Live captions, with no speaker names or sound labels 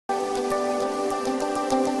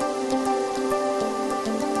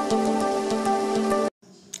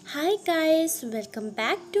guys, welcome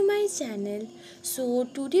back to my channel. So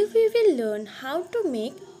today we will learn how to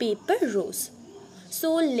make paper rose.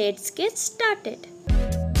 So let's get started.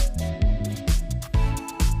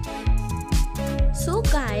 So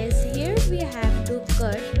guys, here we have to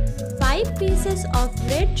cut 5 pieces of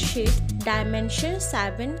red sheet dimension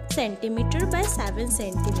 7 cm by 7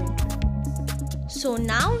 cm. So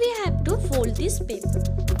now we have to fold this paper.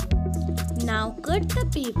 Now cut the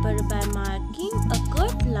paper by marking a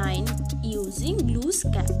cut line using loose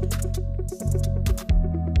cap.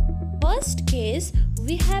 First case,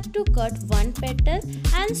 we have to cut one petal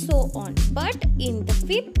and so on, but in the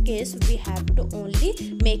fifth case we have to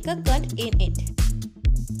only make a cut in it.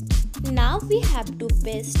 Now we have to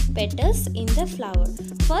paste petals in the flower.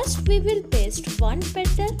 First we will paste one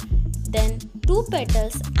petal, then two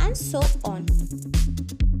petals and so on.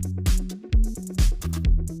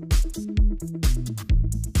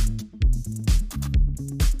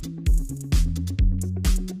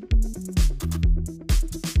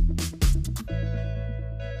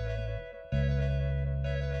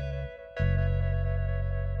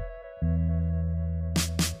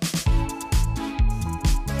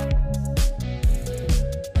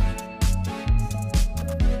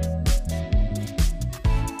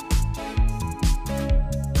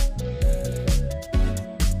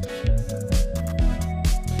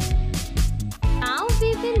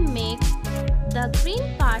 The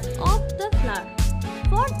green part of the flower.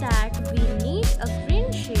 For that we need a green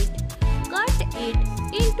sheet. Cut it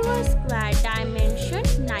into a square dimension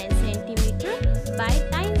 9 cm by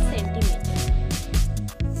 9 cm.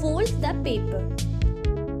 Fold the paper.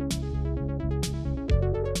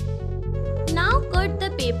 Now cut the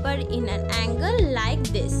paper in an angle like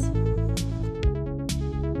this.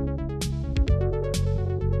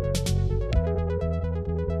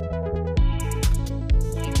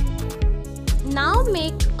 Now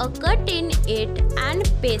make a cut in it and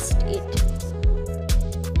paste it.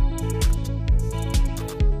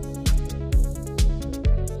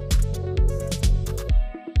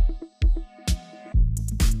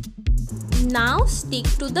 Now stick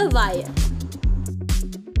to the wire.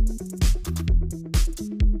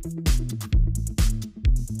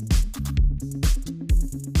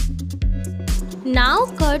 Now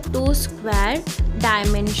cut two square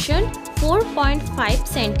dimension 4.5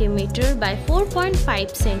 cm by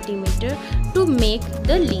 4.5 cm to make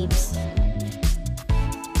the leaves.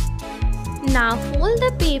 Now fold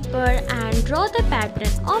the paper and draw the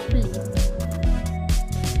pattern of leaf.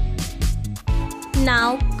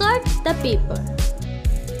 Now cut the paper.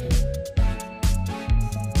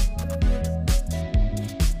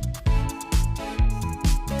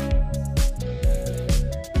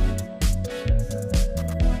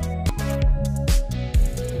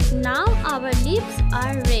 Now our leaves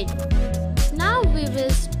are ready. Now we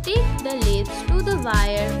will stick the leaves to the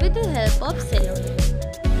wire with the help of cello.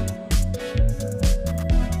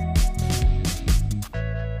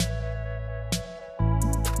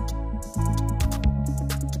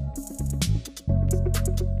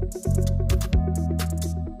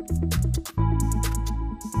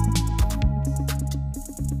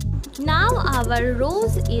 Now our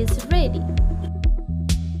rose is ready.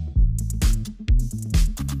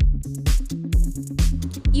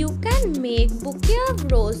 You can make bouquet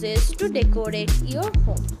of roses to decorate your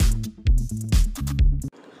home.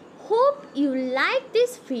 Hope you like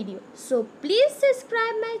this video. So please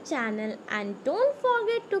subscribe my channel and don't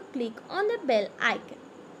forget to click on the bell icon.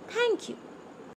 Thank you.